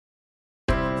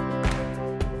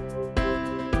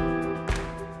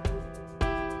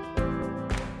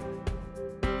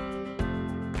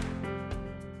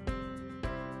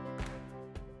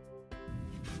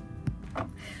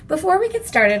Before we get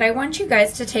started, I want you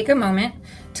guys to take a moment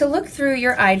to look through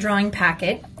your eye drawing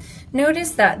packet.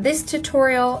 Notice that this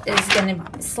tutorial is going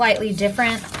to be slightly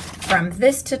different from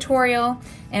this tutorial,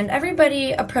 and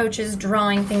everybody approaches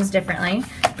drawing things differently,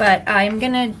 but I'm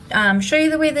going to show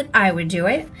you the way that I would do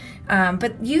it,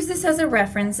 but use this as a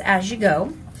reference as you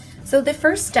go. So the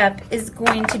first step is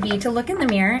going to be to look in the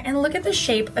mirror and look at the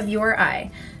shape of your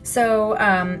eye. So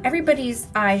everybody's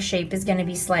eye shape is going to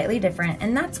be slightly different,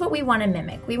 and that's what we want to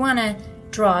mimic. We want to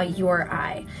draw your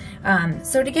eye.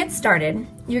 So to get started,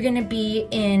 you're going to be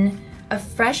in a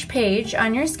fresh page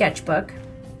on your sketchbook.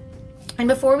 And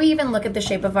before we even look at the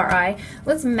shape of our eye,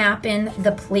 let's map in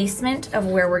the placement of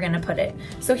where we're going to put it.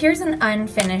 So here's an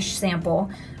unfinished sample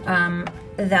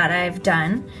that I've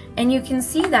done, and you can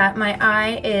see that my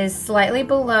eye is slightly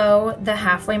below the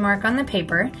halfway mark on the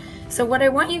paper. So what I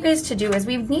want you guys to do is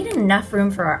we need enough room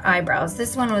for our eyebrows.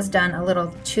 This one was done a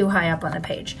little too high up on the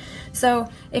page. So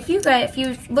if you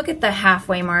look at the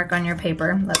halfway mark on your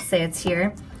paper, let's say it's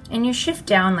here, and you shift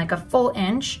down like a full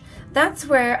inch, that's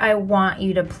where I want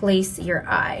you to place your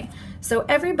eye. So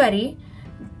everybody,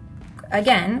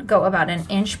 again, go about an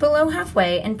inch below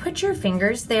halfway and put your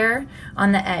fingers there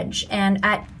on the edge. And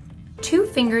at 2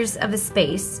 fingers of a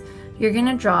space, you're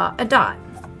gonna draw a dot,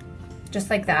 just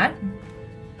like that.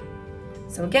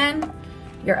 So again,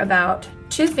 you're about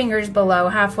 2 fingers below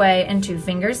halfway and 2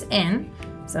 fingers in.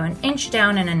 So an inch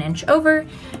down and an inch over.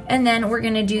 And then we're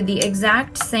gonna do the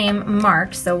exact same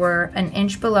mark. So we're an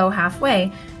inch below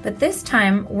halfway, but this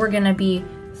time we're gonna be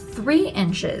 3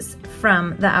 inches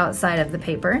from the outside of the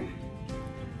paper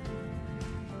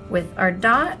with our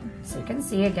dot. So you can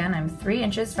see again, I'm 3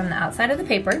 inches from the outside of the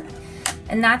paper,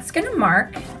 and that's gonna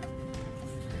mark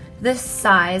the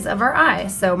size of our eye.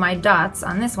 So my dots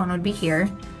on this one would be here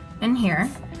and here,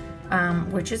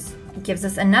 which gives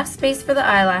us enough space for the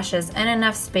eyelashes and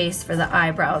enough space for the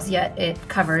eyebrows, yet it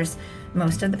covers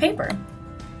most of the paper.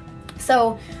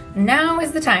 So now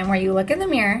is the time where you look in the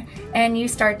mirror and you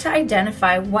start to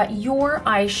identify what your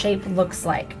eye shape looks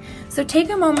like. So take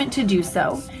a moment to do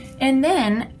so, and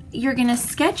then you're gonna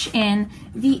sketch in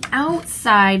the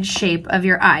outside shape of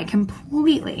your eye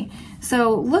completely.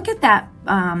 So look at that,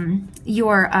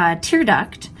 your tear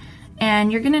duct,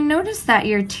 and you're gonna notice that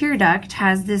your tear duct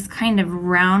has this kind of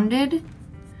rounded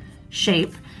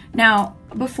shape. Now,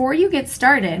 before you get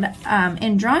started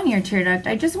in drawing your tear duct,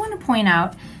 I just wanna point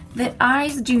out that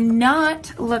eyes do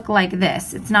not look like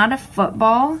this. It's not a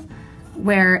football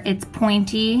where it's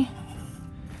pointy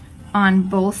on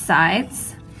both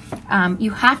sides.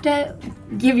 You have to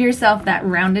give yourself that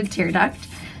rounded tear duct.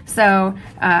 So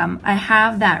I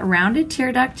have that rounded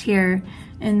tear duct here,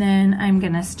 and then I'm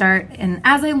gonna start, and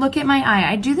as I look at my eye,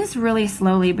 I do this really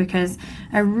slowly because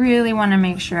I really wanna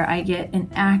make sure I get an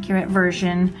accurate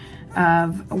version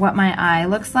of what my eye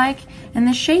looks like, and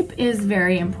the shape is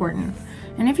very important.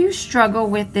 And if you struggle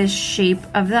with this shape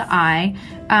of the eye,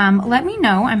 let me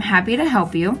know. I'm happy to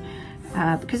help you,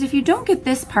 because if you don't get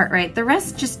this part right, the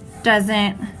rest just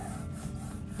doesn't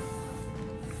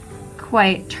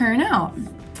quite turn out.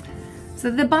 So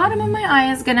the bottom of my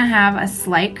eye is gonna have a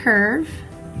slight curve,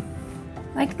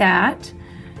 like that.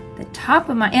 The top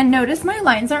of my, and notice my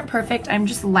lines aren't perfect, I'm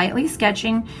just lightly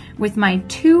sketching with my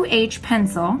 2H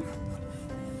pencil.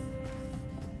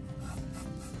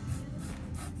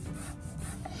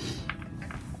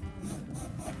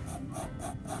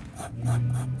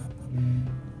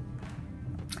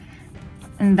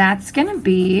 And that's gonna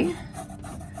be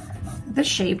the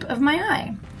shape of my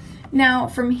eye. Now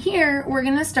from here, we're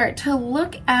gonna start to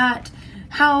look at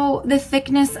how the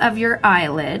thickness of your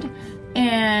eyelid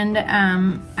and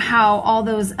how all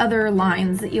those other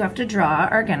lines that you have to draw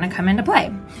are gonna come into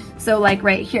play. So like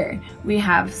right here, we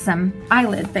have some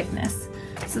eyelid thickness.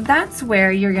 So that's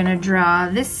where you're gonna draw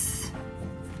this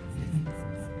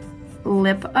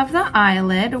lip of the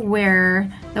eyelid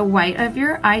where the white of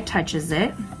your eye touches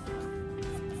it.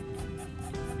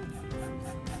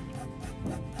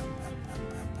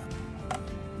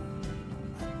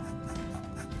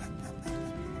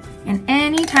 And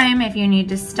anytime if you need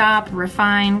to stop,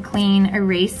 refine, clean,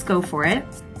 erase, go for it.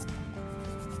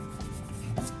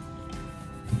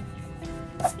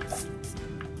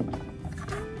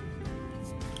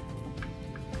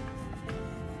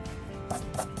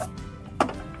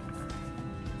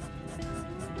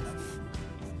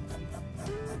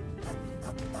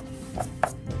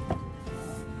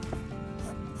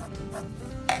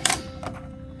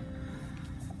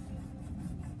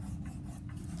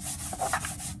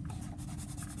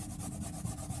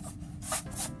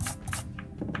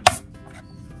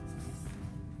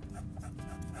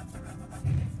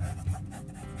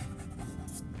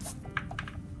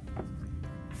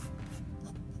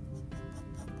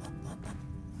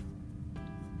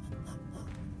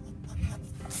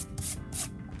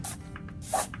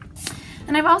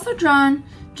 And I've also drawn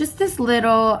just this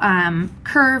little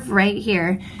curve right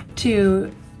here to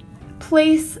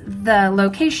place the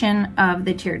location of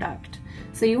the tear duct.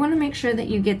 So you want to make sure that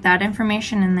you get that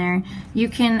information in there. You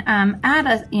can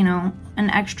add an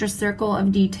extra circle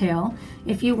of detail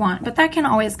if you want, but that can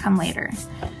always come later.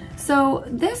 So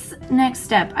this next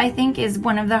step, I think, is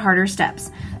one of the harder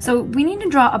steps. So we need to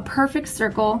draw a perfect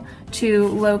circle to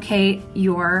locate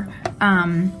your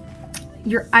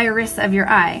iris of your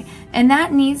eye. And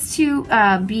that needs to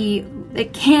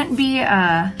it can't be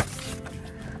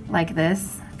like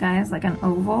this, guys, like an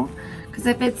oval. Because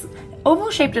if it's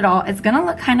oval shaped at all, it's gonna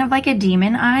look kind of like a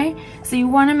demon eye. So you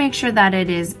wanna make sure that it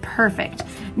is perfect.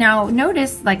 Now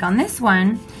notice, like on this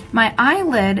one, my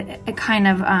eyelid, it kind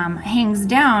of hangs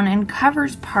down and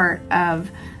covers part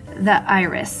of the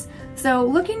iris. So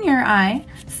look in your eye,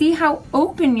 see how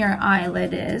open your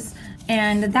eyelid is,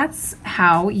 and that's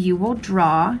how you will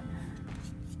draw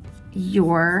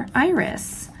your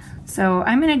iris. So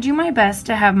I'm gonna do my best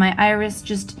to have my iris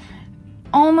just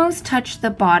almost touch the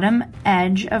bottom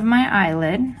edge of my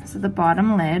eyelid, so the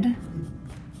bottom lid.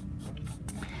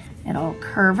 It'll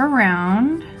curve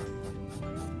around.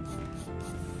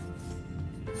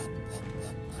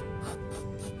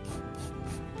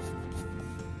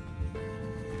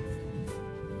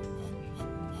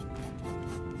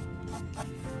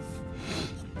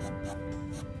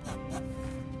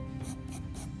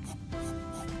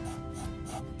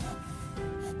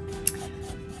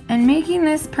 And making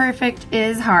this perfect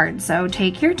is hard, so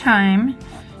take your time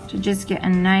to just get a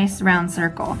nice round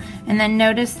circle. And then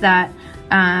notice that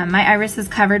my iris is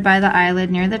covered by the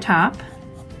eyelid near the top.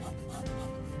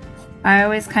 I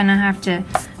always kind of have to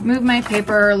move my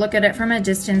paper or look at it from a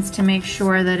distance to make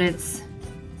sure that it's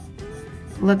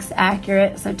looks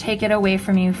accurate, so take it away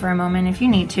from you for a moment if you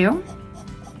need to.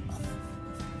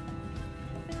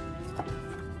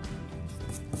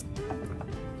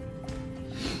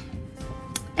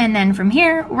 And then from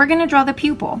here, we're gonna draw the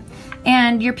pupil.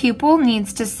 And your pupil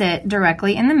needs to sit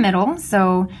directly in the middle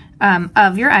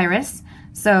of your iris.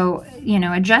 So,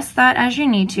 adjust that as you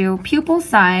need to. Pupil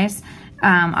size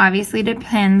obviously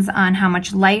depends on how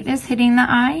much light is hitting the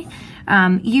eye.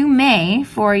 You may,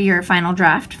 for your final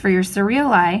draft, for your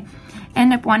surreal eye,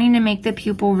 end up wanting to make the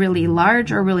pupil really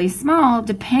large or really small,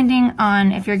 depending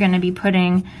on if you're gonna be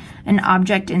putting an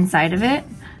object inside of it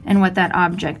and what that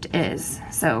object is.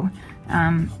 So,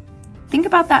 think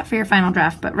about that for your final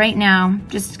draft, but right now,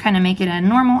 just kind of make it a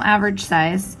normal average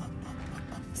size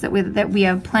so that we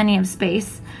have plenty of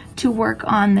space to work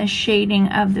on the shading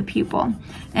of the pupil.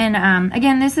 And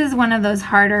again, this is one of those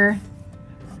harder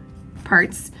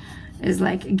parts, is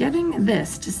like getting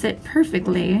this to sit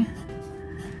perfectly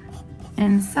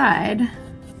inside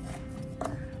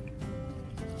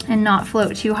and not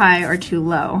float too high or too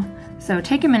low. So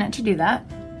take a minute to do that.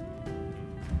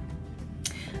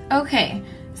 Okay,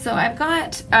 so I've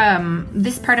got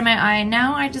this part of my eye.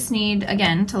 Now I just need,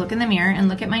 again, to look in the mirror and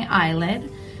look at my eyelid.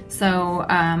 So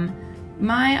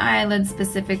my eyelid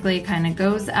specifically kind of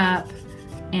goes up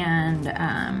and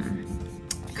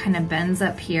kind of bends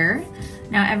up here.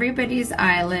 Now everybody's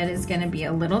eyelid is going to be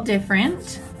a little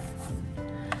different.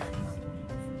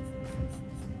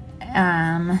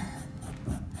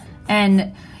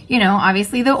 And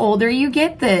obviously the older you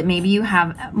get, maybe you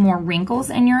have more wrinkles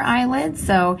in your eyelids.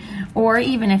 So, or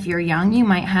even if you're young, you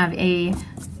might have a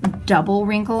double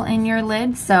wrinkle in your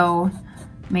lid. So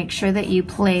make sure that you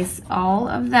place all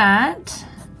of that.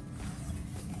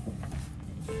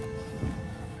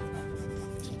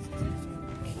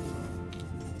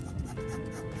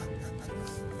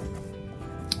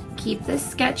 Keep this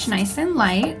sketch nice and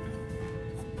light.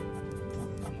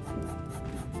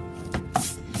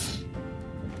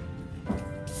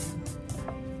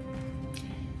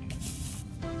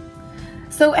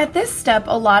 So at this step,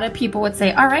 a lot of people would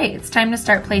say, all right, it's time to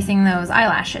start placing those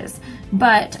eyelashes.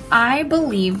 But I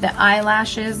believe that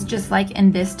eyelashes, just like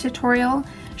in this tutorial,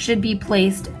 should be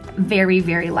placed very,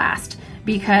 very last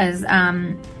because,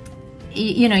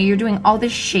 you're doing all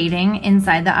this shading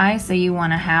inside the eye, so you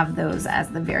wanna have those as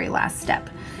the very last step.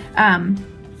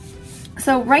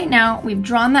 So right now, we've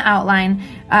drawn the outline.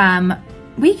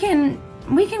 We can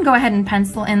go ahead and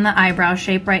pencil in the eyebrow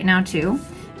shape right now too.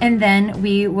 And then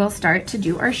we will start to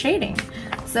do our shading.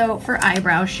 So for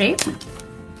eyebrow shape,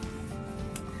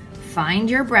 find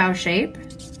your brow shape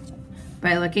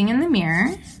by looking in the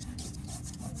mirror.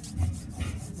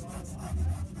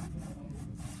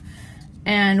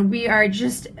 And we are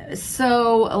just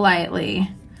so lightly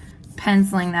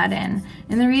penciling that in.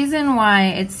 And the reason why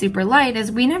it's super light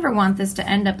is we never want this to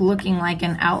end up looking like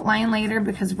an outline later,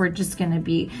 because we're just going to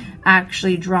be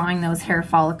actually drawing those hair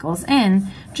follicles in,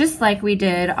 just like we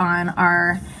did on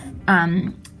our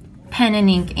pen and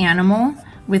ink animal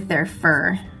with their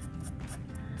fur.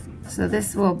 So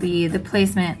this will be the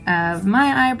placement of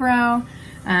my eyebrow,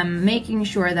 making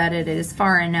sure that it is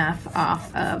far enough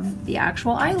off of the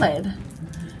actual eyelid.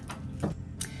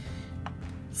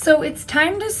 So it's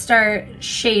time to start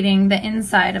shading the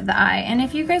inside of the eye. And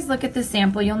if you guys look at the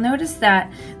sample, you'll notice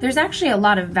that there's actually a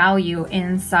lot of value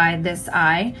inside this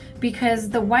eye, because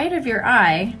the white of your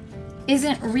eye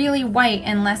isn't really white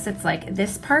unless it's like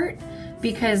this part,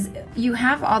 because you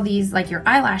have all these, like your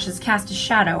eyelashes cast a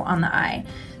shadow on the eye.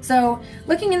 So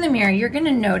looking in the mirror, you're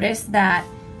gonna notice that,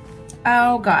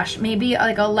 oh gosh, maybe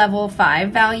like a level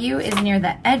 5 value is near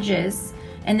the edges,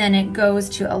 and then it goes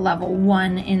to a level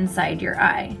 1 inside your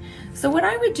eye. So what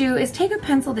I would do is take a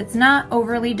pencil that's not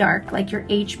overly dark, like your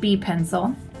HB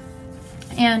pencil,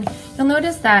 and you'll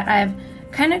notice that I've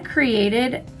kind of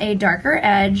created a darker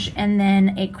edge and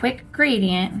then a quick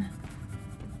gradient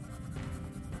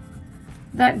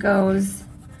that goes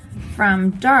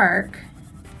from dark,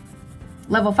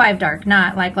 level 5 dark,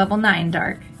 not like level 9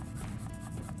 dark,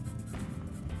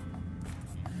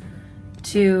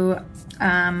 to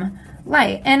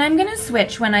light. And I'm gonna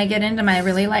switch when I get into my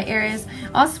really light areas.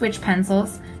 I'll switch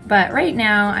pencils, but right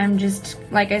now I'm just,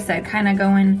 like I said, kind of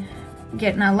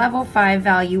getting a level 5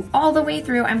 value all the way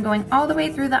through. I'm going all the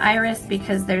way through the iris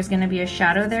because there's gonna be a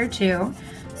shadow there too,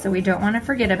 so we don't want to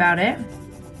forget about it.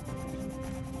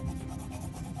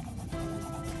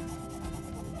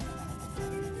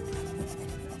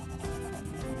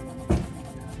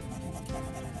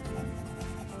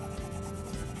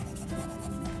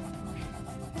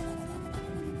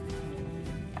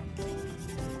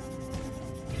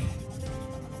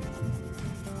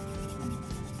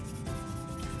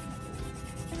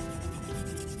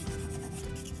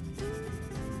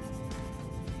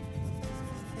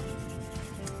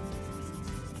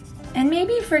 And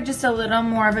maybe for just a little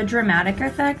more of a dramatic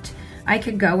effect, I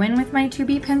could go in with my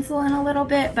 2B pencil in a little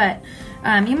bit, but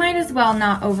you might as well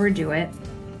not overdo it.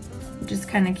 Just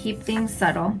kind of keep things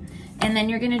subtle. And then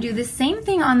you're gonna do the same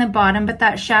thing on the bottom, but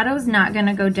that shadow's not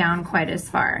gonna go down quite as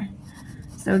far.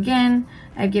 So again,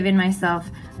 I've given myself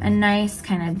a nice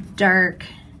kind of dark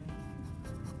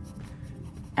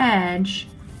edge,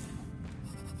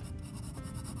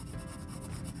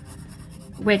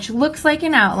 which looks like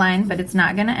an outline, but it's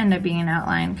not gonna end up being an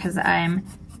outline because I'm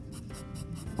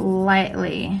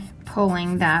lightly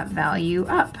pulling that value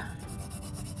up.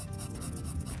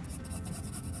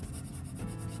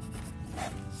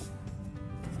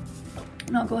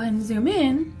 And I'll go ahead and zoom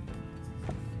in.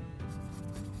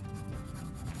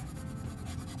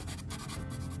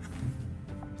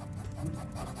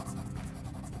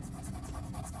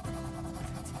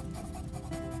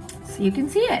 So you can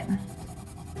see it.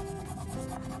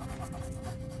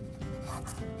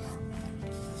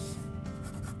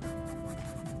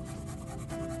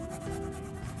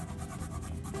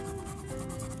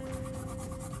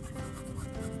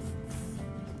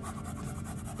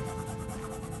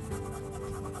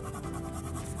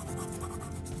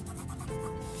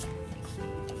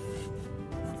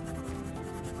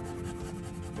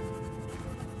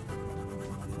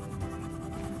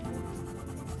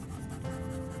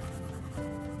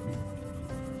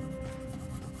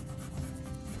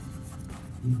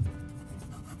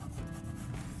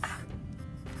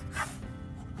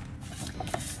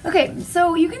 Okay,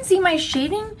 so you can see my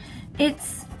shading,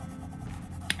 it's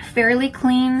fairly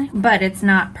clean, but it's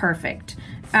not perfect.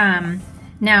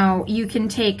 Now you can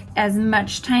take as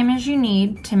much time as you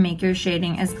need to make your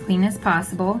shading as clean as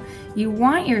possible. You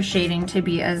want your shading to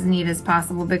be as neat as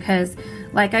possible because,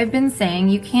 like I've been saying,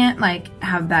 you can't like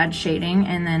have bad shading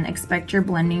and then expect your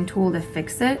blending tool to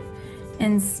fix it.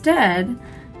 Instead,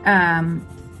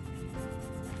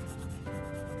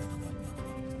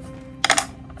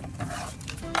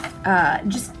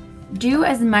 just do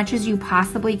as much as you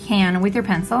possibly can with your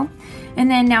pencil. And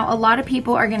then now a lot of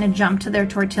people are going to jump to their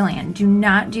tortillon. Do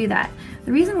not do that.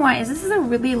 The reason why is this is a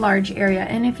really large area,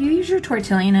 and if you use your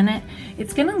tortillon in it,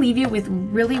 it's going to leave you with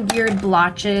really weird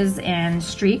blotches and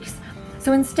streaks.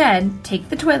 So instead, take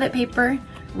the toilet paper,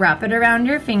 wrap it around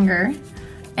your finger,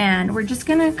 and we're just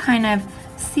going to kind of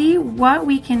see what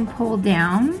we can pull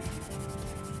down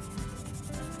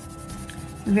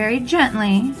very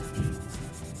gently.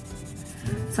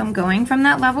 So I'm going from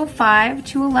that level 5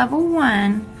 to a level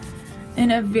 1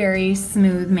 in a very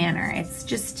smooth manner.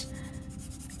 It's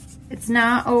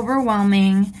not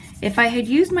overwhelming. If I had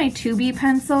used my 2B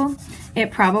pencil,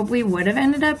 it probably would have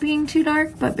ended up being too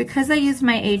dark, but because I used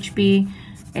my HB,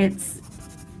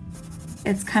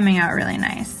 it's coming out really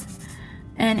nice.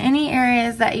 And any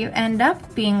areas that you end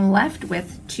up being left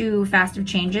with too fast of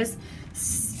changes,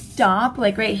 stop,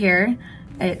 like right here.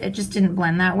 It just didn't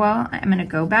blend that well. I'm gonna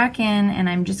go back in and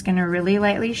I'm just gonna really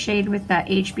lightly shade with that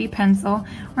HB pencil,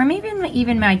 or maybe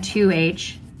even my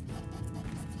 2H,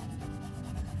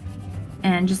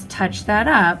 and just touch that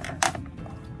up.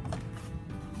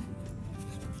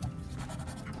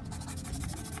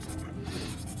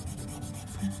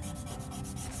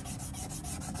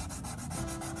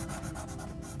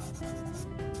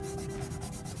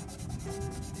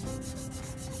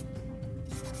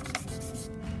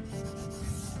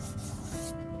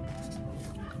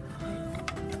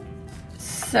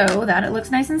 So that it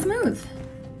looks nice and smooth.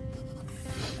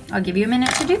 I'll give you a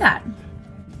minute to do that.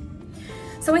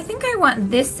 So I think I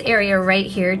want this area right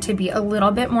here to be a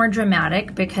little bit more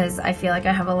dramatic because I feel like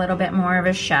I have a little bit more of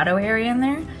a shadow area in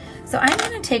there. So I'm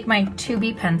gonna take my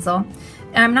 2B pencil,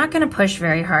 and I'm not gonna push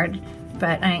very hard,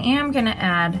 but I am gonna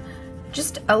add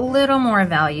just a little more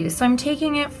value. So I'm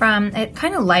taking it from, it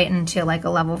kind of lightened to like a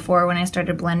level 4 when I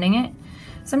started blending it.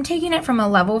 So I'm taking it from a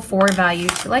level 4 value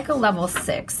to like a level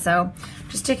 6. So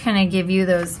just to kind of give you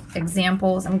those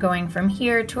examples, I'm going from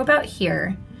here to about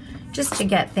here, just to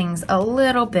get things a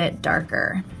little bit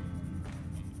darker.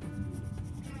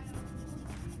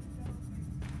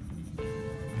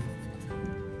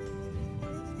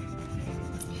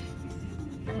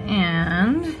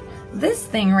 And this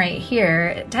thing right here,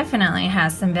 it definitely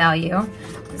has some value.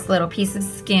 This little piece of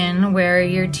skin where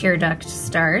your tear duct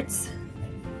starts.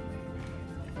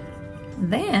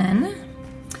 Then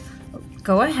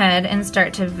go ahead and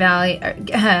start to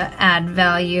add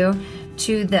value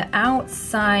to the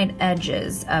outside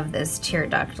edges of this tear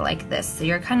duct like this. So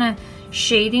you're kind of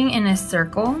shading in a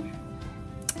circle.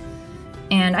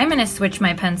 And I'm gonna switch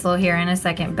my pencil here in a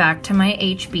second back to my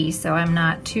HB so I'm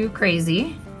not too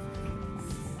crazy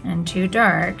and too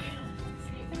dark.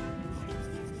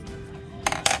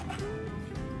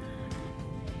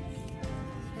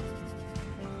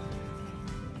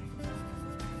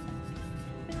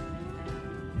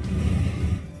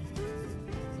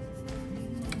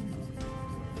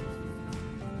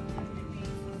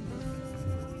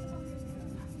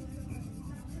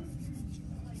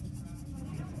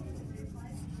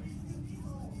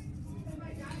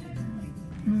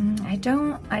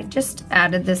 I just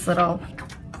added this little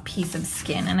piece of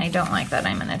skin and I don't like that.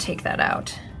 I'm gonna take that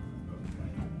out.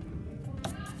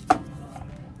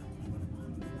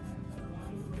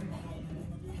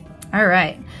 All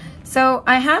right, so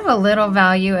I have a little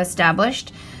value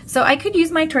established. So I could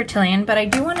use my tortillon, but I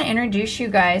do wanna introduce you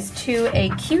guys to a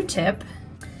Q-tip.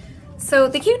 So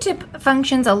the Q-tip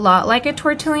functions a lot like a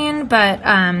tortillon, but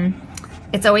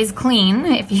it's always clean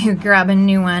if you grab a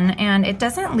new one, and it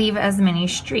doesn't leave as many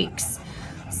streaks.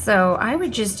 So I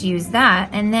would just use that.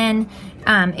 And then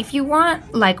if you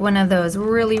want like one of those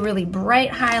really, really bright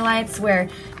highlights where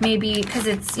maybe, because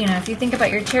it's, you know, if you think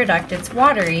about your tear duct, it's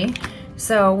watery.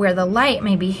 So where the light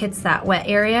maybe hits that wet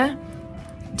area,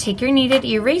 take your kneaded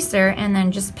eraser and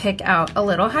then just pick out a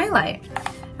little highlight.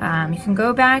 You can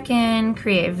go back in,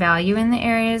 create value in the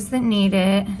areas that need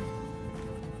it.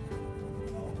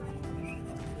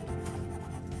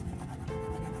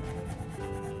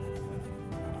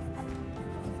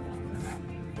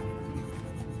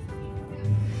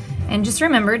 And just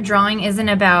remember, drawing isn't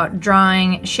about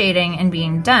drawing, shading, and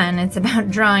being done. It's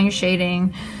about drawing,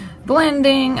 shading,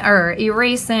 blending, or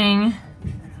erasing,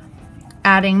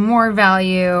 adding more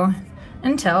value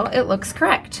until it looks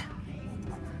correct.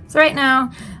 So right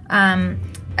now,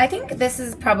 I think this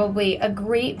is probably a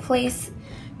great place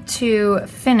to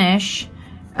finish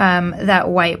that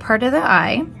white part of the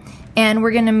eye. And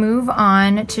we're gonna move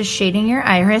on to shading your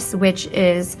iris, which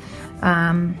is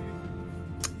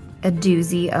a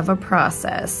doozy of a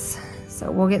process. So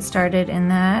we'll get started on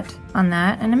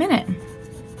that in a minute.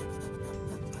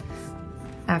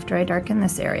 After I darken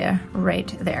this area right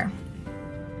there.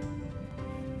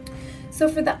 So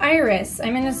for the iris,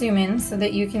 I'm gonna zoom in so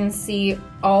that you can see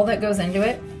all that goes into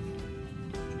it.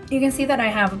 You can see that I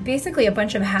have basically a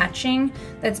bunch of hatching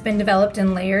that's been developed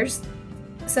in layers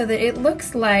so that it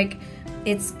looks like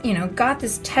it's, you know, got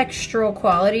this textural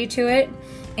quality to it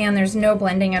and there's no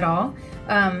blending at all.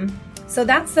 So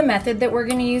that's the method that we're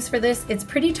gonna use for this. It's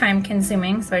pretty time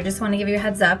consuming, so I just wanna give you a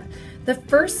heads up. The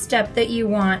first step that you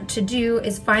want to do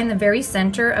is find the very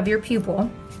center of your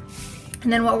pupil.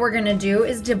 And then what we're gonna do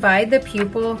is divide the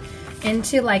pupil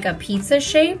into like a pizza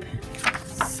shape.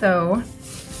 So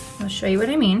I'll show you what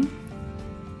I mean.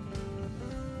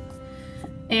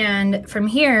 And from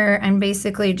here, I'm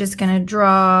basically just gonna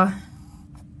draw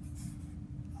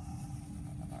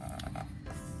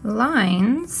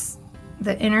lines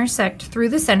that intersect through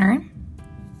the center.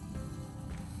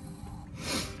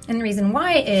 And the reason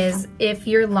why is if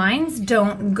your lines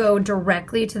don't go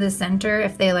directly to the center,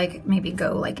 if they like maybe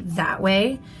go like that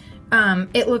way,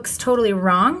 it looks totally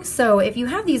wrong. So if you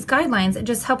have these guidelines, it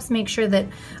just helps make sure that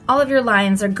all of your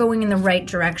lines are going in the right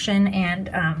direction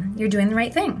and you're doing the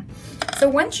right thing. So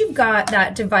once you've got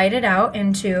that divided out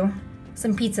into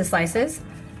some pizza slices,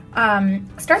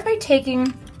 start by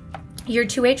taking your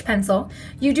 2H pencil.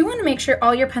 You do want to make sure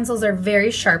all your pencils are very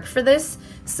sharp for this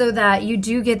so that you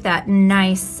do get that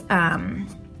nice,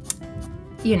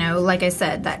 you know, like I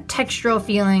said, that textural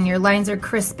feeling. Your lines are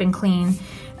crisp and clean.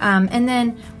 And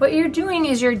then what you're doing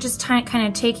is you're just kind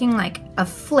of taking like a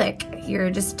flick. You're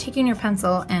just taking your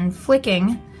pencil and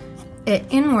flicking it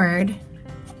inward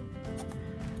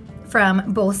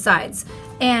from both sides.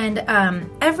 And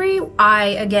every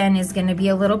eye, again, is going to be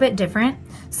a little bit different.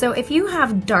 So if you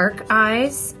have dark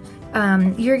eyes,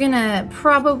 you're going to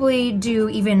probably do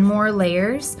even more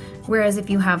layers. Whereas if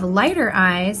you have lighter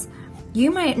eyes,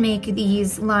 you might make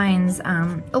these lines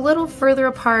a little further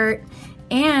apart,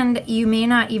 and you may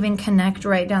not even connect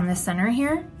right down the center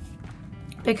here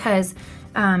because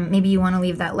maybe you want to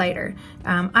leave that lighter.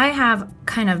 I have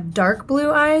kind of dark blue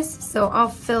eyes, so I'll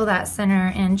fill that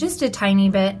center in just a tiny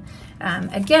bit.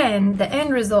 Again, the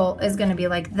end result is going to be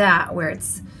like that, where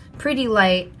it's pretty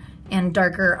light and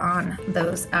darker on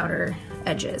those outer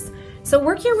edges. So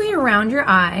work your way around your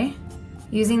eye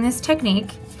using this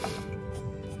technique.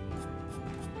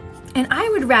 And I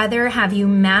would rather have you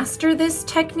master this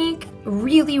technique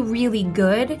really, really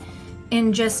good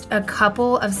in just a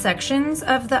couple of sections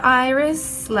of the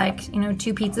iris, like, you know,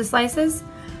 2 pizza slices,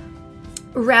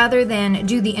 rather than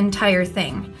do the entire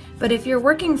thing. But if you're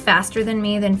working faster than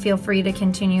me, then feel free to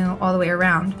continue all the way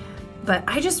around. But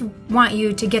I just want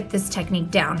you to get this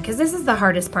technique down, because this is the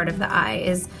hardest part of the eye,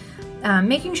 is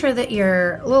making sure that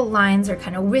your little lines are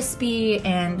kind of wispy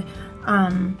and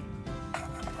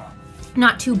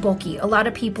not too bulky. A lot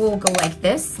of people go like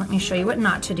this. Let me show you what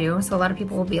not to do. So a lot of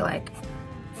people will be like,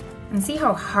 and see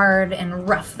how hard and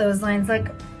rough those lines look?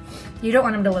 You don't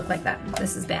want them to look like that.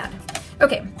 This is bad.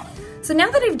 Okay, so now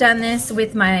that I've done this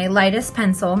with my lightest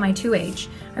pencil, my 2H,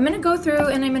 I'm gonna go through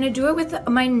and I'm gonna do it with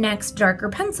my next darker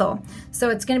pencil. So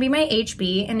it's gonna be my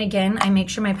HB, and again, I make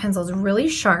sure my pencil's really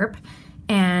sharp,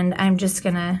 and I'm just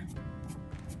gonna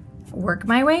work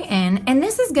my way in. And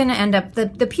this is gonna end up,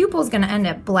 the pupil's gonna end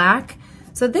up black.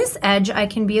 So this edge I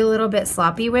can be a little bit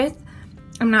sloppy with.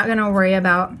 I'm not gonna worry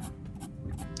about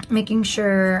making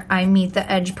sure I meet the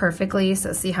edge perfectly.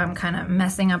 So see how I'm kind of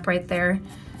messing up right there?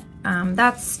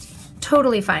 That's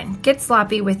totally fine. Get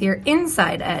sloppy with your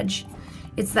inside edge.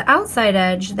 It's the outside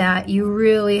edge that you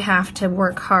really have to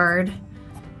work hard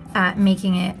at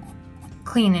making it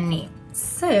clean and neat.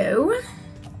 So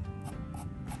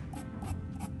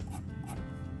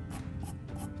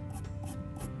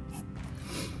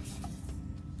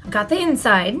I've got the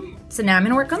inside, so now I'm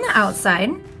gonna work on the outside,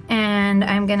 and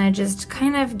I'm gonna just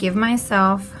kind of give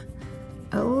myself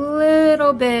a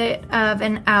little bit of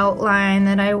an outline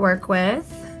that I work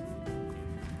with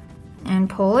and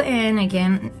pull it in.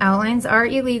 Again, outlines are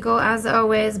illegal as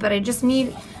always, but I just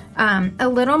need a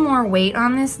little more weight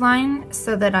on this line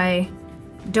so that I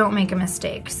don't make a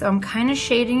mistake. So I'm kind of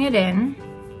shading it in.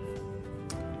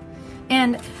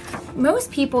 And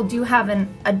most people do have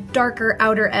a darker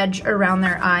outer edge around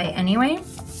their eye anyway,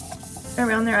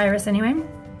 around their iris anyway.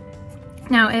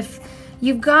 Now, if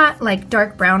you've got like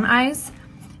dark brown eyes,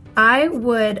 I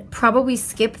would probably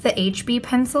skip the HB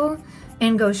pencil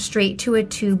and go straight to a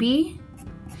 2B.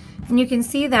 And you can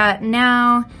see that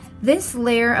now this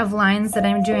layer of lines that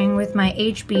I'm doing with my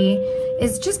HB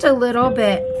is just a little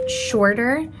bit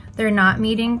shorter. They're not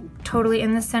meeting totally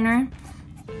in the center.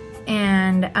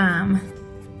 And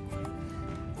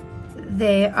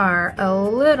they are a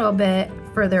little bit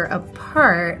further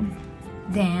apart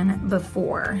than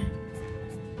before.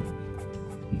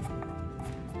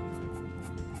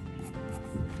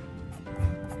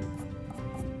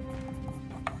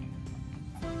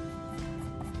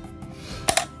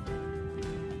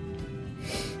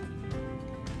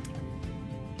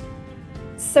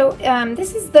 So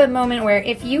this is the moment where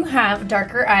if you have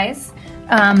darker eyes,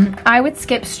 I would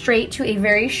skip straight to a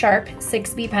very sharp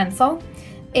 6B pencil.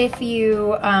 If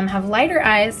you have lighter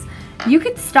eyes, you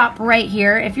could stop right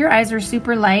here. If your eyes are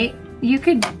super light, you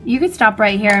could stop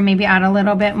right here and maybe add a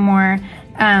little bit more,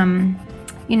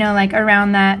 you know, like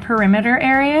around that perimeter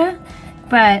area.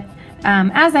 But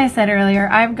As I said earlier,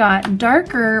 I've got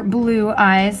darker blue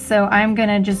eyes, so I'm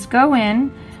gonna just go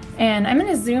in and I'm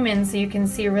gonna zoom in so you can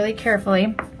see really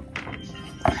carefully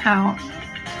how,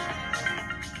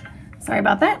 sorry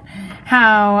about that,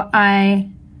 how I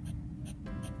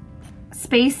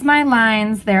space my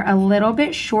lines. They're a little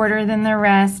bit shorter than the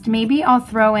rest. Maybe I'll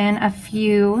throw in a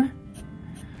few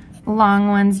long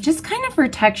ones just kind of for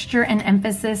texture and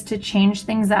emphasis to change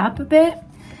things up a bit.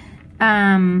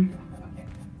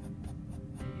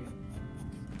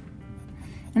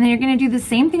 And then you're gonna do the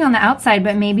same thing on the outside,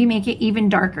 but maybe make it even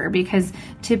darker because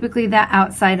typically that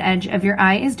outside edge of your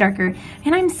eye is darker.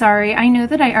 And I'm sorry, I know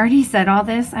that I already said all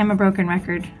this. I'm a broken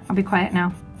record. I'll be quiet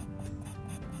now.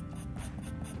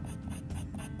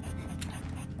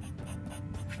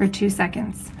 For 2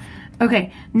 seconds.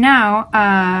 Okay, now,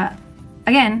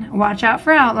 again, watch out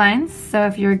for outlines. So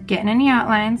if you're getting any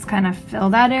outlines, kind of fill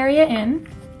that area in.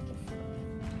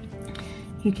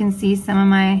 You can see some of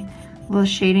my little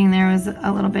shading there was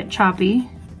a little bit choppy.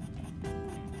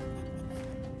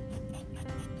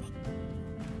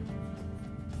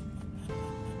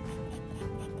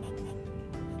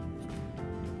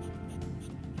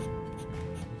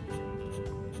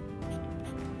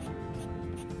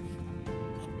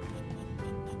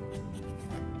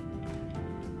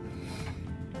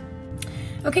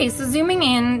 Okay, so zooming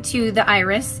in to the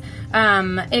iris,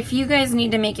 if you guys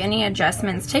need to make any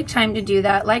adjustments, take time to do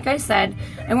that. Like I said,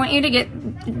 I want you to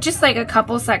get just like a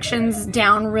couple sections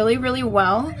down really, really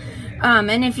well.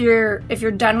 And if you're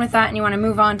done with that and you want to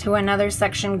move on to another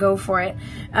section, go for it.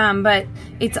 But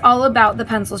it's all about the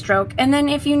pencil stroke. And then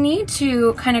if you need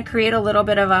to kind of create a little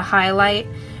bit of a highlight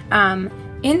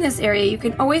in this area, you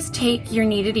can always take your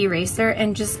kneaded eraser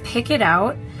and just pick it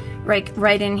out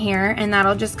right in here, and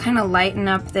that'll just kind of lighten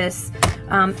up this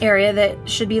area that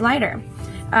should be lighter.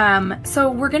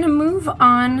 So we're gonna move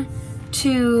on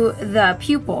to the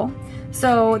pupil.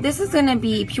 So this is gonna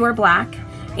be pure black,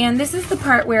 and this is the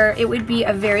part where it would be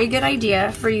a very good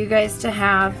idea for you guys to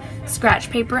have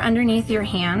scratch paper underneath your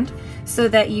hand so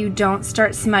that you don't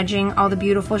start smudging all the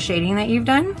beautiful shading that you've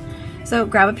done. So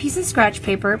grab a piece of scratch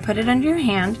paper, put it under your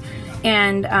hand,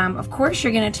 and of course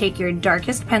you're going to take your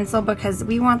darkest pencil because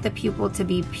we want the pupil to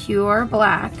be pure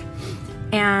black,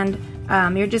 and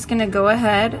you're just going to go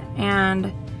ahead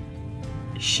and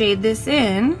shade this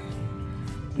in.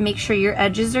 Make sure your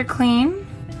edges are clean.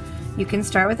 You can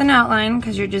start with an outline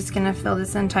because you're just going to fill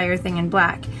this entire thing in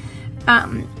black.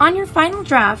 On your final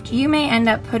draft, you may end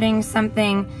up putting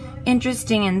something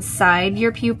interesting inside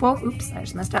your pupil. Oops, I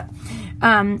just messed up.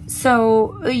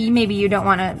 So maybe you don't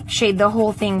want to shade the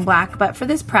whole thing black, but for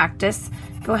this practice,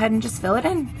 go ahead and just fill it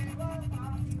in.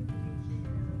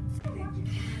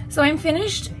 So I'm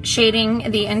finished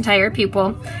shading the entire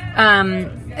pupil.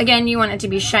 Again, you want it to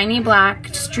be shiny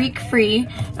black, streak free.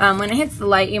 When it hits the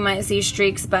light, you might see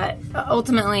streaks, but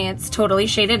ultimately it's totally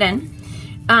shaded in.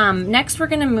 Next, we're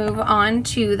going to move on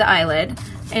to the eyelid.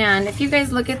 And if you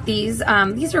guys look at these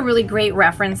are really great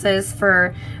references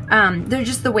for, they're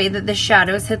just the way that the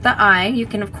shadows hit the eye. You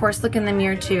can of course look in the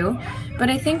mirror too, but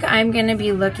I think I'm gonna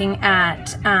be looking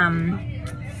at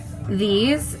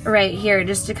these right here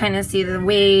just to kind of see the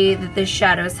way that the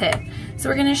shadows hit. So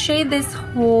we're gonna shade this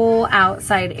whole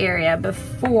outside area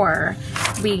before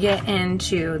we get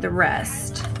into the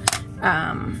rest.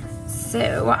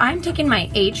 So I'm taking my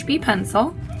HB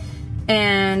pencil,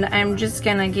 and I'm just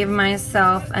gonna give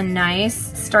myself a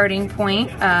nice starting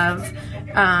point of,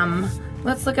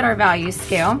 let's look at our value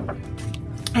scale.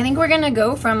 I think we're gonna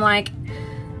go from like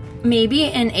maybe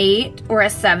an 8 or a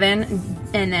 7,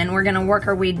 and then we're gonna work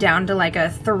our way down to like a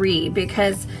 3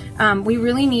 because we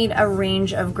really need a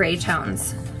range of gray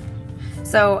tones.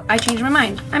 So I changed my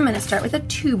mind. I'm gonna start with a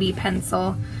 2B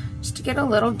pencil just to get a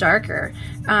little darker.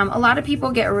 A lot of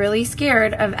people get really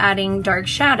scared of adding dark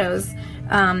shadows,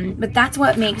 but that's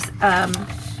what makes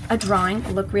a drawing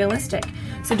look realistic.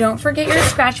 So don't forget your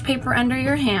scratch paper under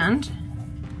your hand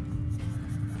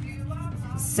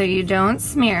so you don't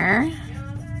smear.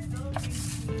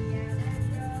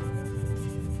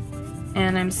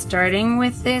 And I'm starting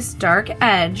with this dark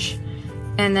edge,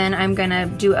 and then I'm gonna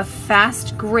do a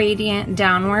fast gradient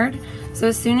downward. So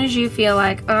as soon as you feel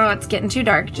like, oh, it's getting too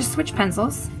dark, just switch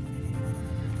pencils.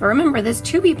 But remember, this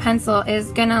 2B pencil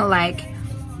is gonna like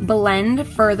blend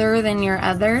further than your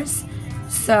others.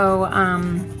 So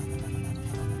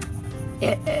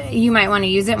you might want to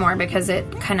use it more because it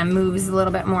kind of moves a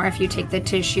little bit more if you take the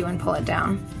tissue and pull it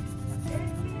down.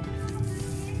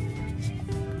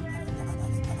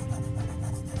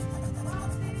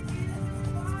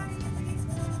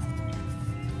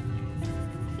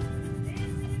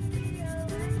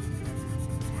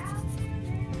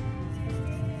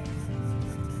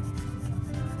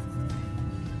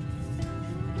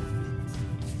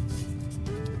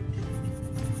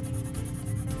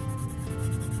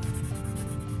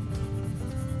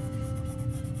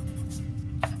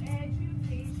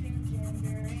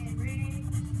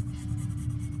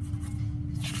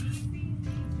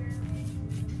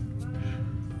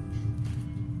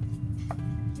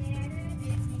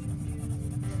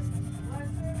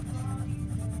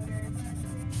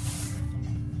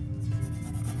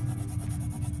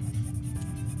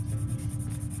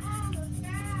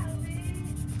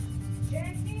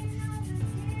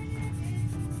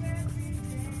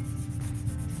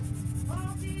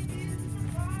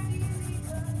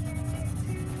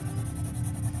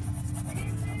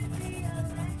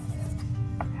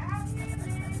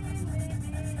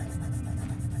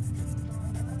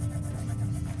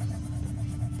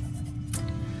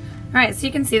 Alright, so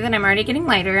you can see that I'm already getting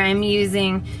lighter. I'm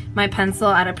using my pencil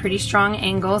at a pretty strong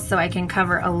angle so I can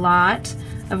cover a lot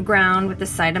of ground with the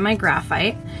side of my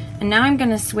graphite. And now I'm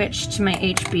going to switch to my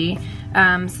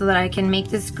HB so that I can make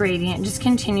this gradient just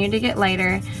continue to get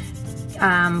lighter.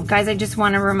 Guys, I just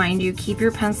want to remind you, keep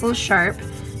your pencils sharp,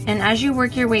 and as you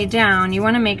work your way down, you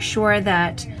want to make sure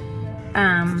that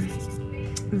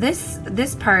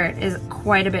this part is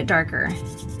quite a bit darker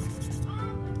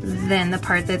than the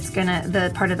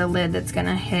part of the lid that's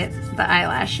gonna hit the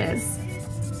eyelashes.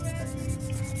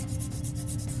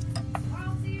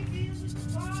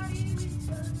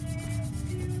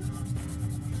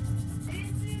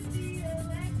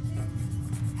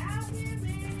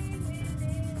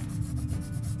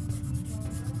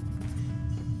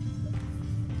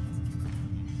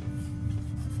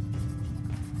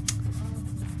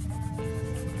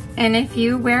 And if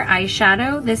you wear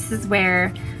eyeshadow, this is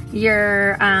where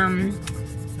your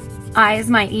eyes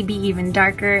might be even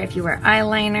darker. If you wear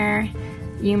eyeliner,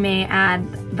 you may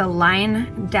add the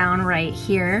line down right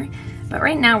here. But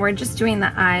right now we're just doing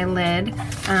the eyelid.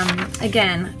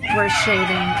 Again, we're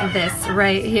shading this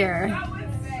right here.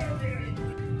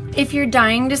 If you're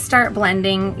dying to start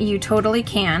blending, you totally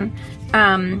can.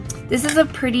 This is a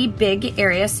pretty big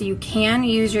area, so you can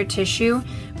use your tissue,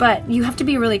 but you have to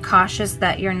be really cautious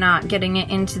that you're not getting it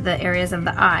into the areas of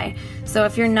the eye. So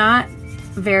if you're not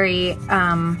very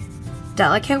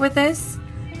delicate with this,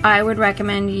 I would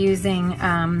recommend using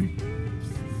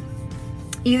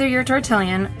either your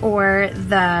tortillon or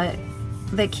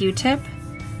the Q-tip.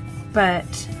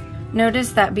 But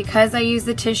notice that because I use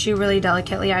the tissue really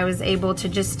delicately, I was able to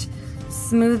just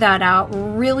smooth that out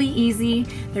really easy.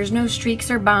 There's no streaks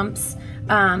or bumps.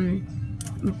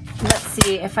 Let's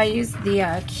see, if I use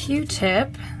the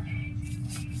Q-tip,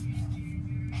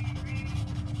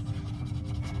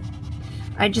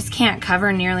 I just can't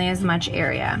cover nearly as much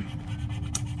area.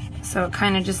 So it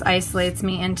kind of just isolates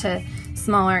me into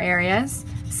smaller areas.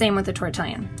 Same with the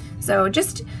tortillon. So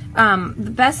just the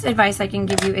best advice I can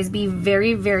give you is be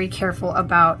very, very careful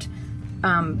about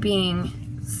being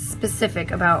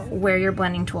specific about where your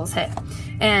blending tools hit.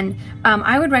 And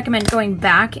I would recommend going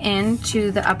back into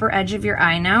the upper edge of your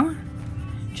eye now,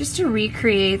 just to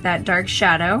recreate that dark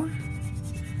shadow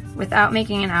without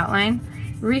making an outline.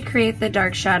 Recreate the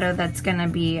dark shadow that's going to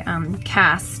be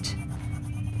cast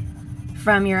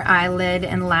from your eyelid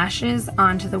and lashes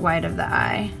onto the white of the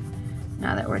eye,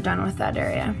 now that we're done with that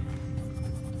area.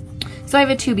 So I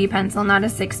have a 2B pencil, not a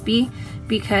 6B,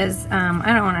 because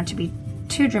I don't want it to be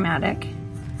too dramatic,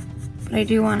 but I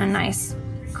do want a nice,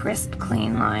 crisp,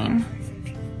 clean line.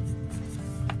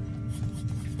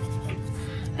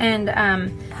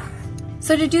 And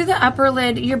so to do the upper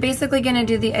lid, you're basically going to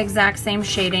do the exact same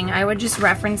shading. I would just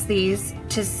reference these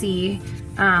to see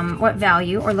what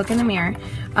value, or look in the mirror.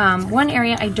 One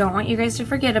area I don't want you guys to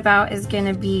forget about is going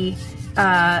to be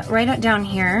right down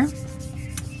here,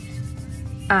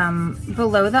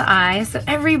 below the eye. So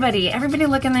everybody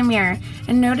look in the mirror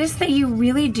and notice that you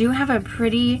really do have a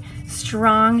pretty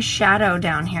strong shadow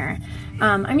down here.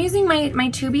 I'm using my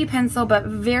 2B pencil, but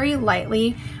very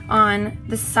lightly on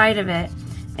the side of it,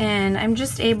 and I'm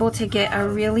just able to get a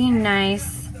really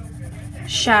nice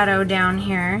shadow down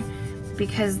here,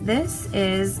 because this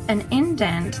is an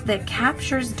indent that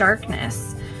captures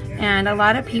darkness, and a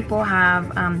lot of people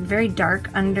have very dark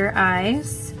under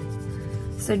eyes.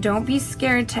 So don't be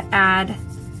scared to add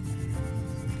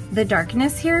the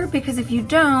darkness here, because if you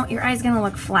don't, your eye's gonna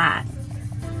look flat.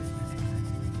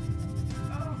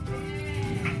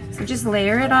 So just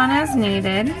layer it on as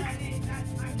needed.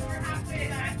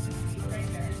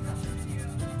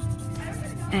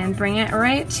 And bring it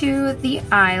right to the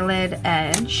eyelid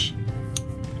edge.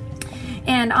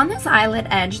 And on this eyelid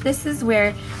edge, this is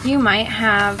where you might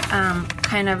have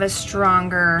kind of a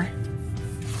stronger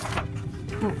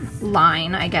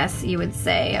line, I guess you would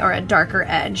say, or a darker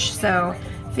edge. So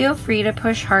feel free to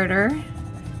push harder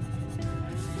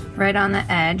right on the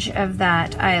edge of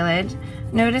that eyelid.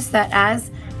 Notice that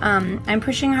as I'm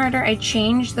pushing harder, I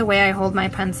change the way I hold my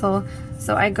pencil.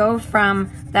 So I go from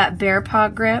that bear paw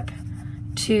grip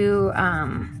to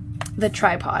the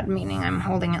tripod, meaning I'm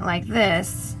holding it like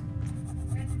this.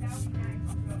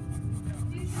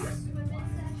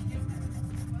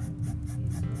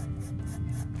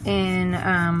 In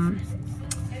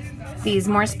these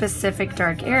more specific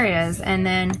dark areas, and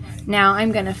then now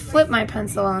I'm going to flip my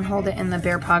pencil and hold it in the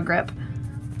bear paw grip.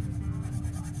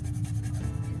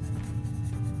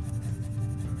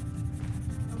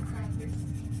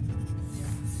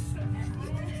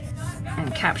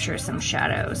 And capture some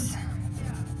shadows.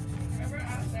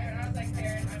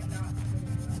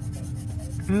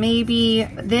 Maybe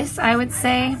this, I would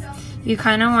say, You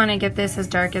kind of want to get this as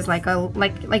dark as like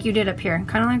you did up here,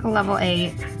 kind of like a level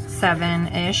 8,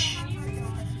 7-ish.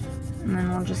 And then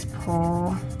we'll just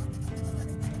pull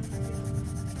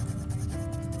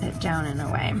it down and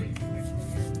away.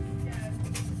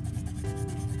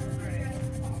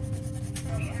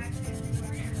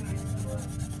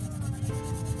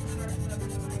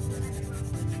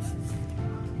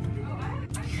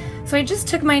 So I just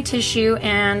took my tissue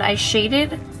and I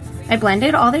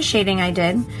blended all the shading I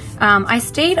did. I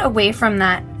stayed away from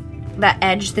that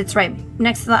edge that's right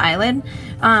next to the eyelid.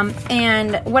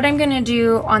 And what I'm gonna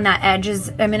do on that edge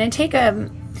is I'm gonna take it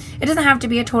doesn't have to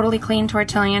be a totally clean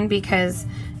tortillon because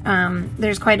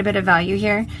there's quite a bit of value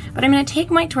here, but I'm gonna take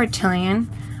my tortillon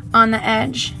on the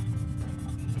edge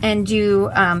and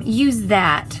use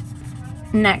that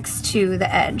next to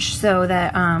the edge so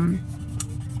that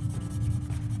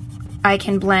I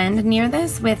can blend near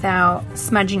this without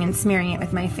smudging and smearing it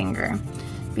with my finger.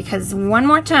 Because one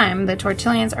more time, the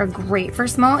tortillons are great for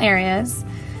small areas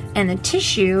and the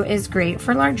tissue is great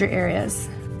for larger areas.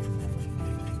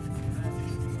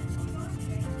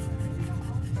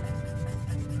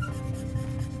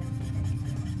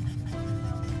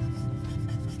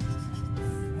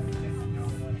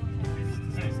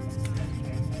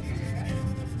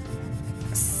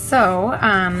 So,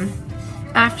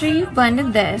 after you've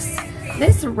blended this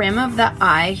rim of the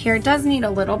eye here does need a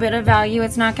little bit of value.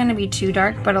 It's not going to be too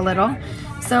dark, but a little.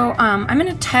 So I'm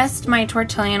going to test my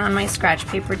tortillon on my scratch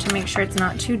paper to make sure it's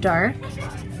not too dark.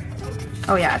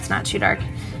 Oh yeah, it's not too dark.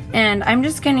 And I'm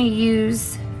just going to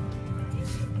use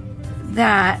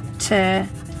that to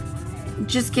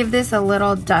just give this a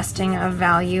little dusting of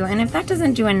value. And if that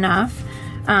doesn't do enough,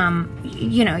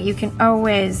 you know, you can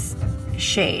always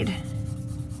shade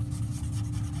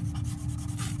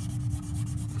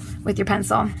with your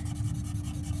pencil.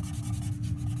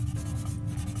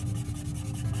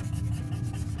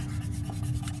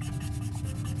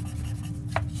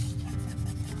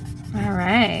 All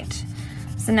right,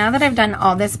 so now that I've done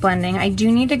all this blending, I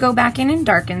do need to go back in and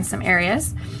darken some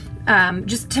areas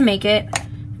just to make it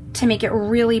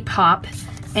really pop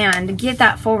and get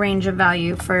that full range of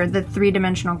value for the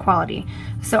three-dimensional quality.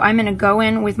 So I'm gonna go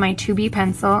in with my 2B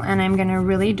pencil and I'm gonna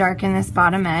really darken this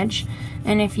bottom edge.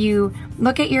 And if you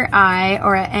look at your eye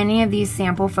or at any of these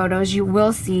sample photos, you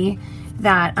will see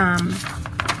that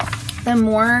the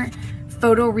more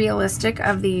photorealistic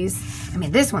of these, I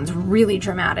mean, this one's really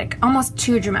dramatic, almost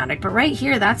too dramatic, but right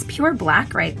here, that's pure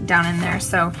black right down in there.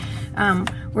 So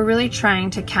we're really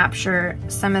trying to capture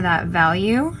some of that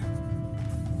value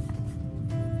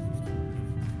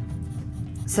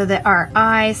so that our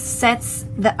eye sets,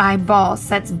 the eyeball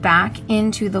sets back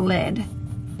into the lid.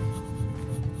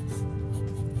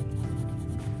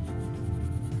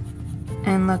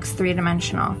 And looks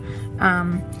three-dimensional.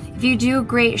 If you do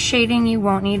great shading, you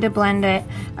won't need to blend it.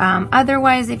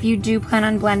 Otherwise, if you do plan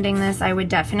on blending this, I would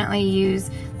definitely use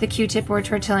the Q-tip or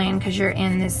tortillon because you're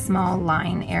in this small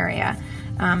line area.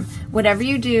 Whatever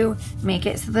you do, make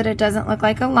it so that it doesn't look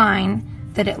like a line,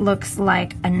 that it looks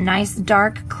like a nice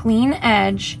dark clean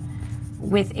edge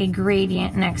with a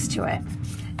gradient next to it.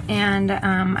 And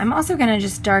I'm also going to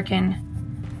just darken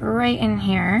right in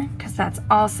here because that's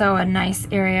also a nice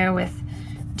area with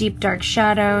deep dark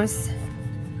shadows.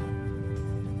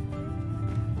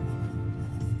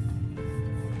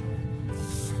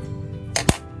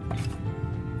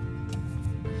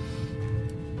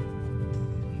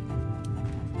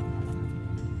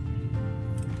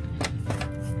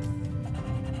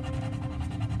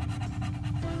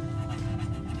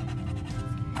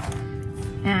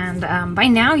 And by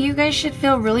now you guys should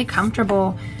feel really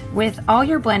comfortable with all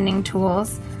your blending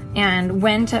tools and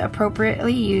when to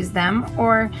appropriately use them,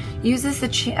 or use this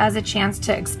as a chance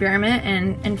to experiment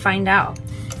and find out.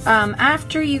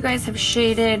 After you guys have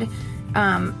shaded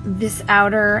this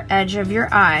outer edge of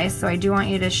your eye, so I do want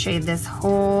you to shade this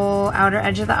whole outer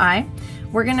edge of the eye,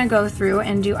 we're gonna go through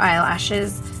and do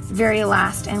eyelashes very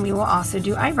last, and we will also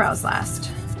do eyebrows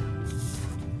last.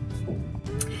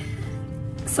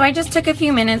 So I just took a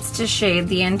few minutes to shade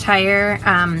the entire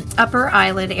upper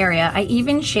eyelid area. I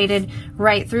even shaded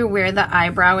right through where the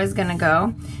eyebrow is gonna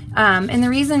go. And the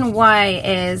reason why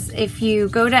is if you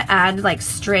go to add like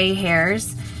stray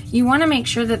hairs, you wanna make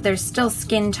sure that there's still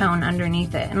skin tone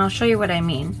underneath it. And I'll show you what I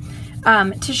mean.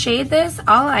 To shade this,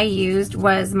 all I used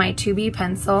was my 2B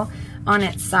pencil on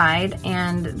its side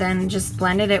and then just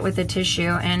blended it with the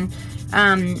tissue, and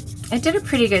it did a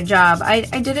pretty good job. I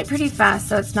did it pretty fast,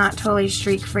 so it's not totally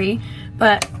streak free,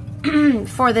 but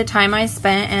for the time I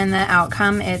spent and the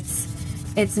outcome,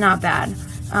 it's not bad.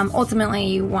 Ultimately,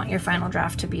 you want your final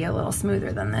draft to be a little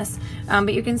smoother than this.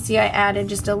 But you can see I added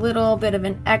just a little bit of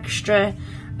an extra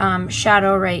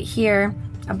shadow right here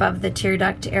above the tear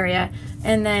duct area.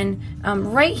 And then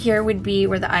right here would be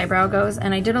where the eyebrow goes,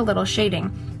 and I did a little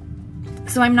shading.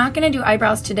 So I'm not going to do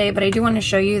eyebrows today, but I do want to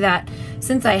show you that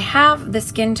since I have the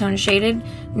skin tone shaded,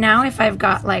 now if I've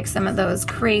got like some of those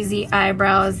crazy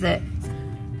eyebrows that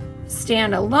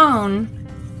stand alone,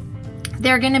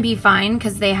 they're going to be fine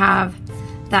because they have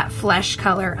that flesh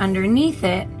color underneath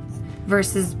it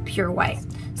versus pure white.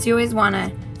 So you always want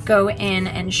to go in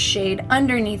and shade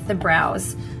underneath the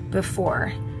brows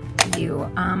before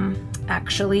you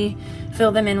actually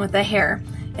fill them in with the hair.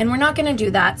 And we're not going to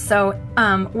do that. So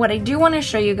what I do want to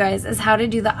show you guys is how to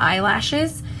do the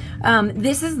eyelashes.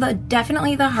 This is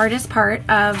definitely the hardest part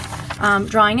of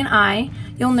drawing an eye.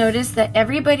 You'll notice that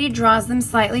everybody draws them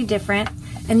slightly different,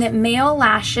 and that male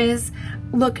lashes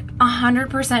look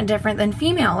 100% different than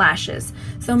female lashes.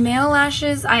 So male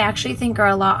lashes I actually think are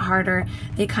a lot harder.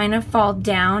 They kind of fall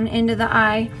down into the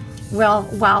eye,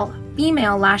 while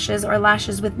female lashes or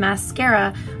lashes with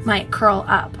mascara might curl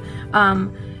up.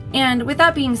 And with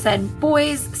that being said,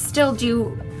 boys still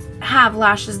do have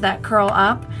lashes that curl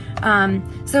up.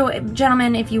 So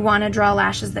gentlemen, if you want to draw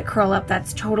lashes that curl up,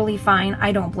 that's totally fine.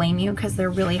 I don't blame you because they're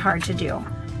really hard to do.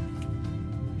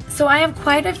 So I have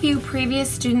quite a few previous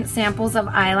student samples of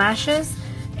eyelashes,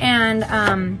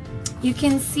 and you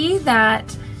can see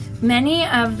that many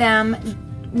of them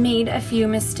made a few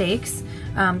mistakes.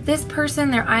 This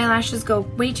person, their eyelashes go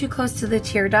way too close to the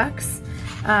tear ducts.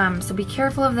 So be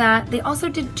careful of that. They also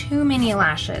did too many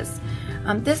lashes.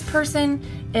 This person,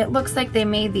 it looks like they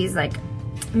made these like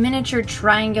miniature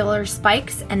triangular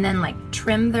spikes and then like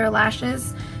trimmed their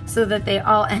lashes so that they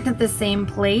all end at the same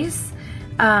place.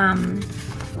 Oh,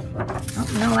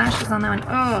 no lashes on that one.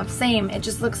 Oh, same. It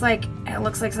just looks like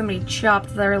somebody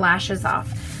chopped their lashes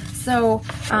off. So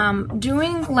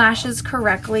doing lashes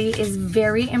correctly is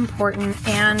very important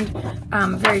and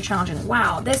very challenging.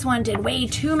 Wow, this one did way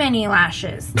too many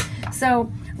lashes.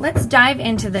 So let's dive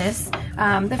into this.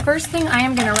 The first thing I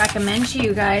am going to recommend to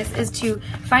you guys is to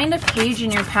find a page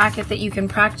in your packet that you can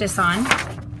practice on.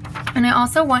 And I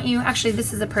also want you, actually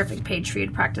this is a perfect page for you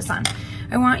to practice on.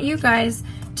 I want you guys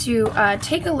to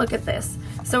take a look at this.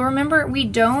 So remember, we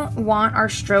don't want our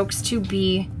strokes to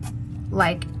be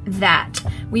like that.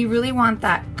 We really want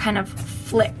that kind of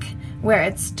flick where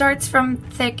it starts from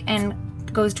thick and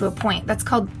goes to a point. That's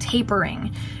called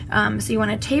tapering. So you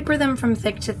want to taper them from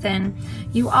thick to thin.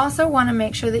 You also want to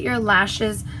make sure that your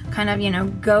lashes kind of, you know,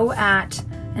 go at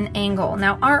an angle.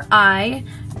 Now our eye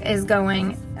is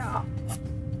going,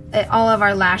 all of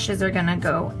our lashes are gonna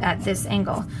go at this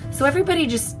angle. So everybody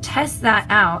just test that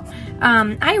out.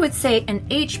 I would say an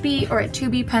HB or a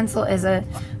 2B pencil is a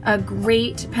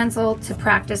great pencil to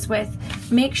practice with.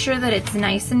 Make sure that it's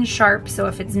nice and sharp, so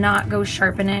if it's not, go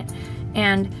sharpen it.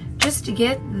 And just to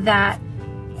get that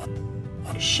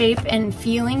shape and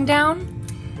feeling down.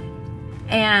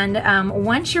 And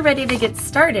once you're ready to get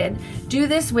started, do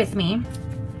this with me.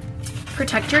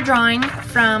 Protect your drawing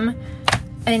from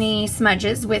any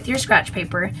smudges with your scratch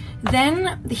paper.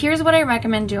 Then here's what I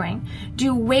recommend doing.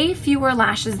 Do way fewer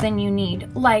lashes than you need,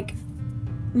 like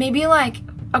maybe like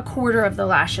a quarter of the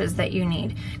lashes that you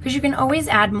need, because you can always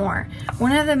add more.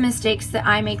 One of the mistakes that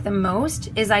I make the most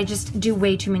is I just do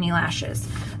way too many lashes.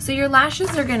 So your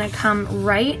lashes are gonna come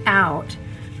right out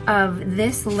of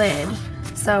this lid.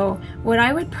 So what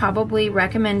I would probably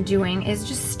recommend doing is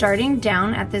just starting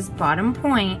down at this bottom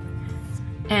point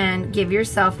and give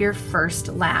yourself your first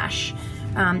lash.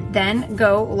 Then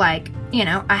go like, you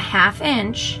know, a ½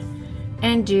 inch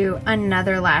and do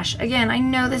another lash. Again, I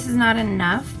know this is not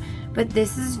enough, but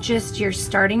this is just your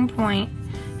starting point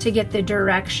to get the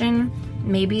direction,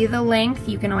 maybe the length.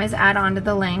 You can always add on to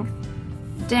the length,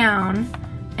 down,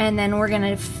 and then we're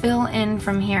gonna fill in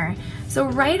from here. So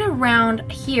right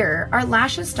around here, our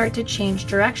lashes start to change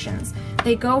directions.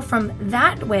 They go from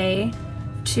that way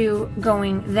to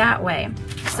going that way.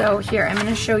 So here, I'm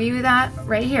gonna show you that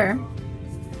right here.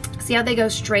 See how they go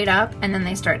straight up and then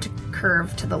they start to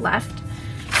curve to the left?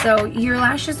 So your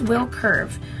lashes will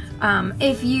curve.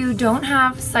 If you don't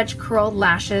have such curled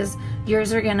lashes,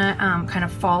 yours are gonna kind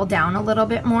of fall down a little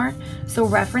bit more. So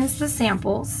reference the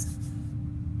samples.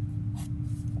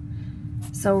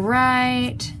 So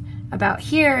right about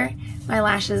here, my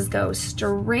lashes go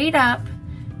straight up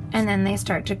and then they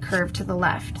start to curve to the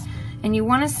left. And you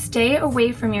want to stay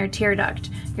away from your tear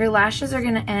duct. Your lashes are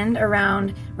going to end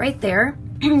around right there.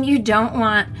 You don't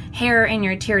want hair in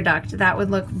your tear duct. That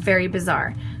would look very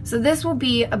bizarre. So this will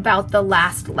be about the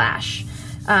last lash.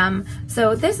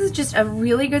 So this is just a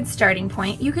really good starting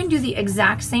point. You can do the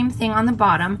exact same thing on the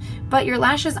bottom, but your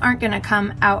lashes aren't going to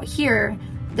come out here.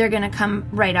 They're going to come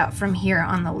right out from here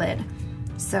on the lid.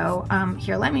 So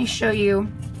here, let me show you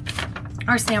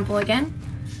our sample again.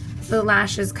 The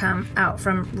lashes come out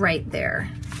from right there.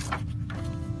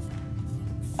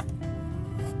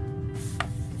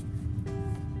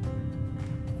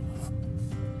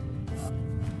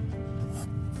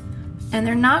 And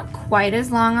they're not quite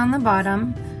as long on the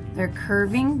bottom. They're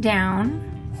curving down.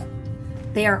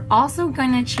 They are also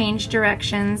going to change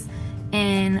directions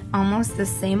in almost the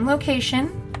same location.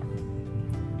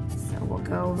 So we'll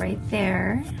go right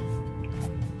there.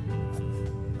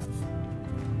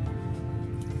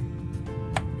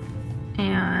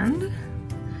 And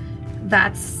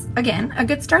that's, again, a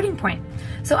good starting point.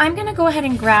 So I'm gonna go ahead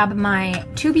and grab my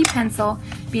 2B pencil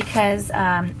because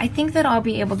I think that I'll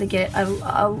be able to get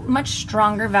a much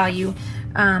stronger value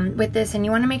with this, and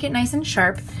you wanna make it nice and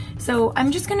sharp. So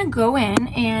I'm just gonna go in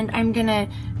and I'm gonna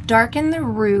darken the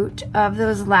root of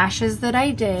those lashes that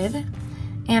I did,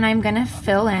 and I'm gonna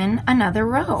fill in another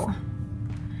row.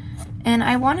 And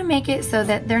I wanna make it so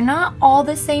that they're not all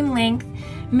the same length.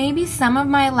 Maybe some of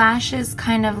my lashes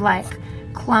kind of like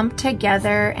clump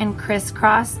together and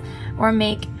crisscross, or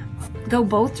go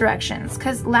both directions,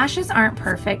 because lashes aren't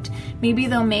perfect. Maybe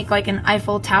they'll make like an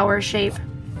Eiffel Tower shape.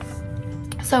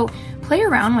 So play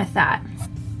around with that.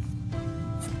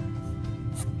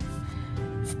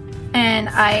 And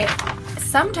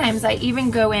sometimes I even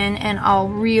go in and I'll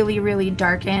really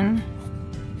darken.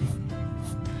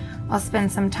 I'll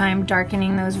spend some time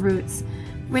darkening those roots,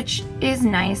 which is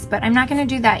nice, but I'm not gonna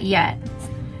do that yet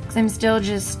because I'm still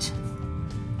just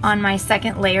on my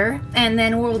second layer, and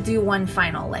then we'll do one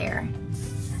final layer.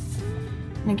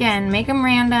 And again, make them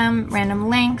random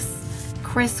lengths,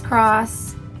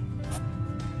 crisscross.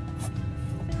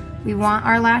 We want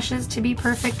our lashes to be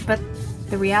perfect, but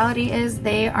the reality is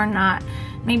they are not.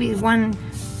 Maybe one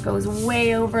goes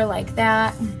way over like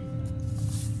that.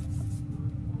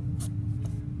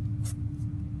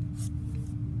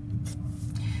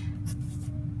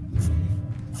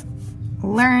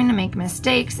 Learn, make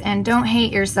mistakes, and don't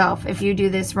hate yourself if you do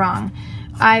this wrong.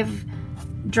 I've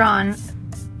drawn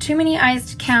too many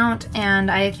eyes to count,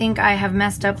 and I think I have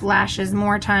messed up lashes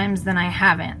more times than I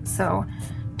haven't, so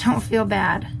don't feel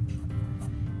bad.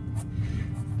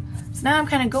 So now I'm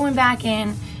kind of going back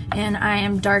in and I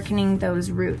am darkening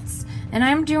those roots. And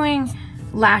I'm doing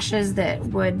lashes that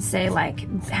would say like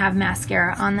have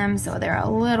mascara on them, so they're a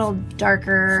little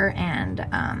darker and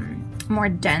more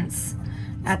dense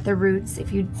at the roots.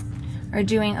 If you are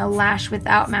doing a lash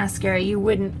without mascara, you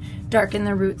wouldn't darken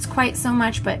the roots quite so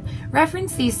much, but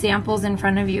reference these samples in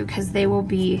front of you because they will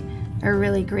be a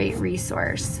really great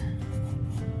resource.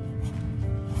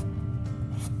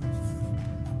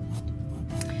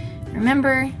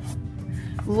 Remember,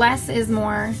 less is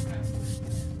more.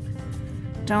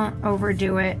 Don't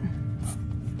overdo it.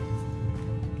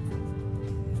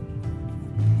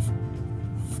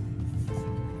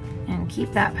 And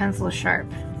keep that pencil sharp.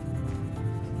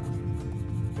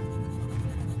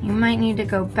 You might need to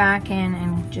go back in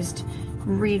and just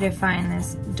redefine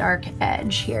this dark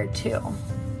edge here too.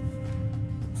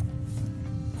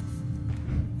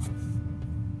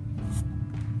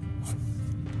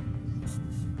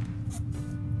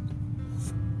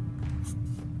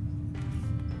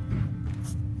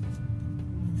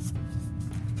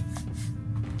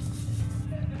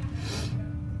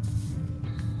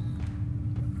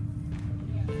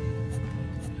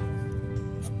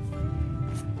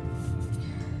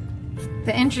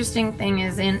 The interesting thing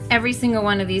is in every single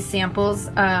one of these samples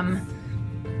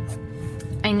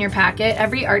in your packet,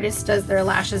 every artist does their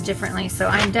lashes differently, so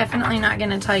I'm definitely not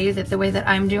going to tell you that the way that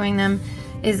I'm doing them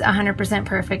is 100%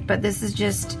 perfect, but this is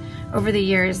just, over the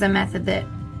years, a method that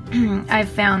I've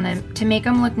found that to make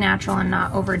them look natural and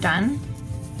not overdone.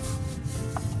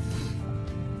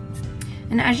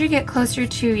 And as you get closer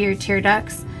to your tear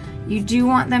ducts, you do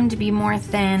want them to be more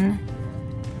thin,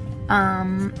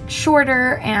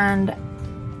 shorter, and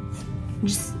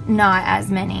just not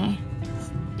as many,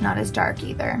 not as dark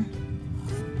either.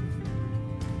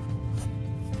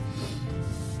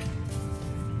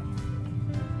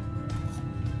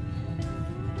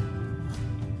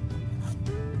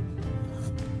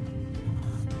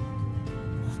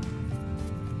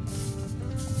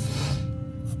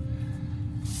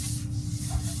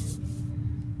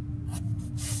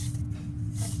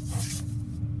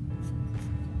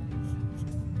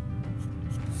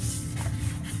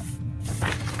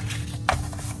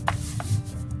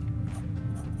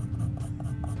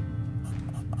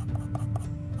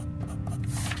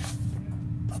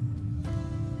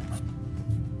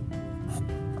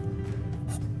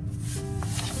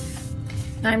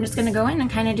 Now I'm just gonna go in and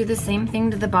kind of do the same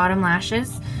thing to the bottom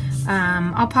lashes.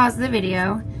 I'll pause the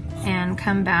video and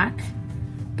come back,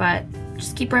 but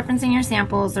just keep referencing your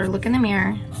samples or look in the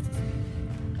mirror.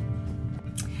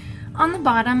 On the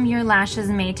bottom, your lashes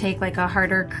may take like a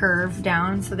harder curve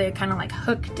down, so they kind of like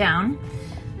hook down.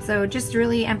 So just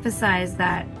really emphasize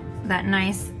that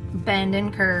nice bend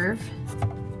and curve.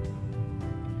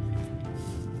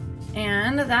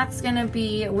 And that's gonna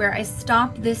be where I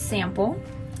stop this sample,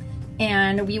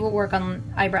 and we will work on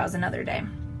eyebrows another day.